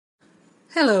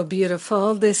Hello,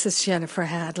 beautiful. This is Jennifer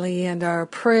Hadley, and our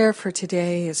prayer for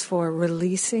today is for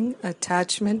releasing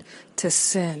attachment to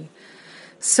sin.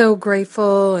 So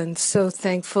grateful and so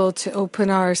thankful to open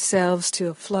ourselves to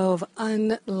a flow of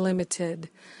unlimited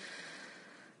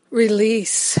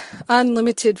release,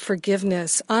 unlimited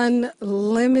forgiveness,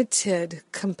 unlimited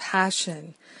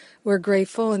compassion. We're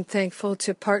grateful and thankful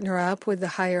to partner up with the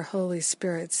higher Holy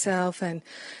Spirit self and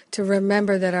to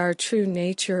remember that our true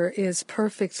nature is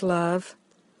perfect love.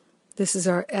 This is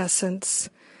our essence.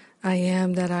 I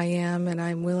am that I am, and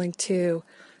I'm willing to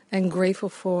and grateful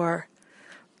for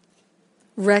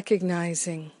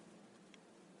recognizing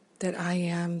that I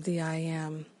am the I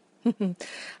am.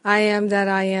 I am that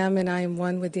I am, and I am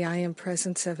one with the I am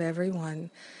presence of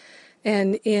everyone.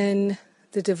 And in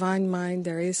the divine mind,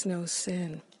 there is no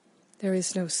sin. There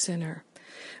is no sinner.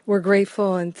 We're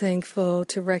grateful and thankful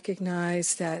to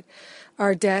recognize that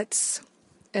our debts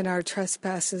and our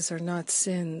trespasses are not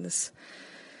sins.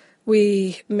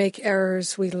 We make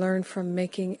errors, we learn from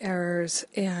making errors,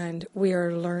 and we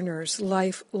are learners,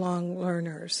 lifelong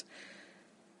learners.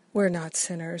 We're not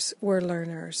sinners, we're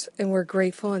learners, and we're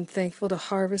grateful and thankful to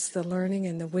harvest the learning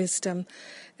and the wisdom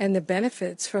and the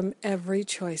benefits from every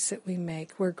choice that we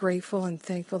make. We're grateful and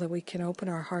thankful that we can open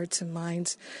our hearts and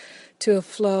minds to a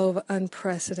flow of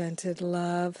unprecedented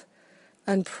love,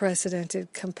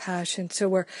 unprecedented compassion. So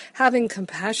we're having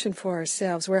compassion for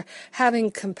ourselves. We're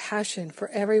having compassion for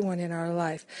everyone in our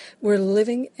life. We're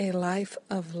living a life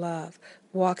of love,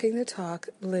 walking the talk,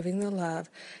 living the love,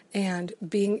 and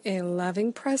being a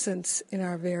loving presence in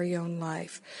our very own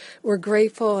life. We're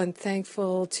grateful and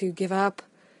thankful to give up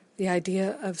the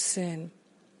idea of sin,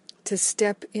 to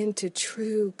step into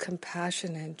true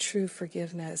compassion and true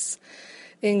forgiveness.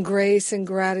 In grace and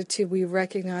gratitude, we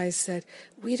recognize that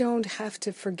we don't have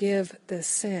to forgive the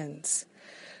sins.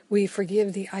 We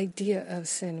forgive the idea of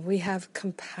sin. We have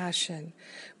compassion.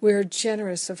 We're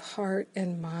generous of heart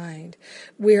and mind.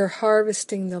 We're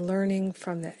harvesting the learning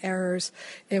from the errors,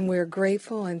 and we're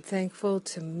grateful and thankful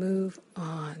to move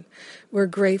on. We're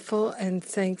grateful and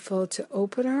thankful to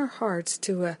open our hearts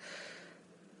to a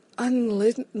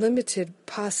unlimited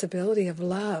possibility of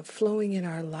love flowing in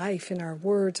our life, in our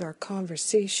words, our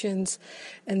conversations,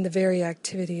 and the very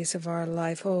activities of our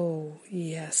life. Oh,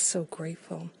 yes, so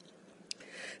grateful.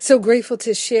 So grateful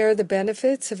to share the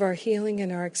benefits of our healing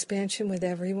and our expansion with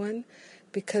everyone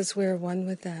because we're one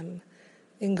with them.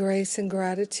 In grace and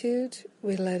gratitude,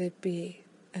 we let it be,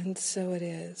 and so it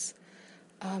is.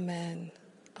 Amen.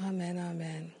 Amen.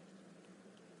 Amen.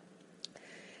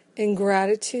 In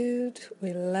gratitude,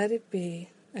 we let it be,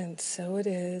 and so it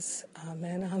is.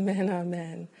 Amen, amen,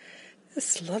 amen. I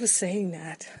just love saying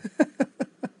that.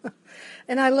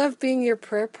 And I love being your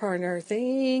prayer partner.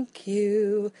 Thank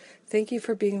you. Thank you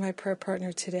for being my prayer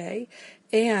partner today.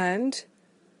 And,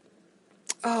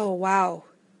 oh, wow,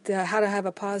 how to have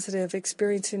a positive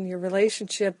experience in your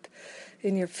relationship,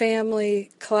 in your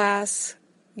family, class,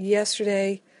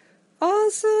 yesterday.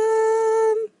 Awesome.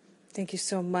 Thank you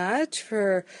so much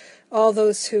for all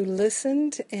those who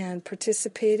listened and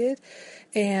participated.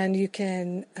 And you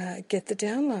can get the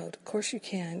download. Of course you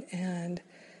can. And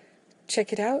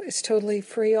check it out. It's totally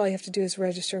free. All you have to do is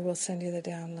register. We'll send you the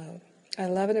download. I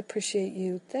love and appreciate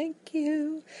you. Thank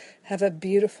you. Have a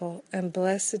beautiful and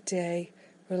blessed day.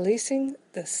 Releasing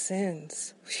the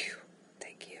sins. Whew.